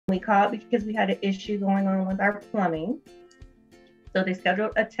We called because we had an issue going on with our plumbing. So they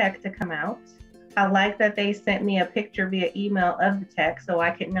scheduled a tech to come out. I like that they sent me a picture via email of the tech so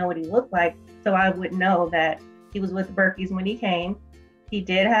I could know what he looked like, so I would know that he was with Berkeys when he came. He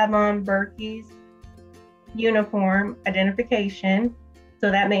did have on Berkeys uniform identification,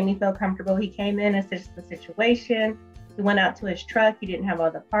 so that made me feel comfortable. He came in, assessed the situation. We went out to his truck. He didn't have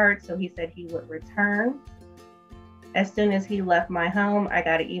all the parts, so he said he would return. As soon as he left my home, I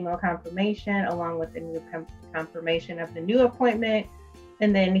got an email confirmation along with the new confirmation of the new appointment.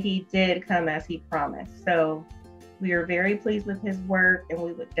 And then he did come as he promised. So we are very pleased with his work, and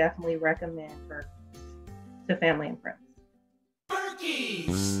we would definitely recommend Berkeys to family and friends.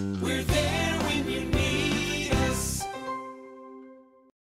 Berkeys, we're there.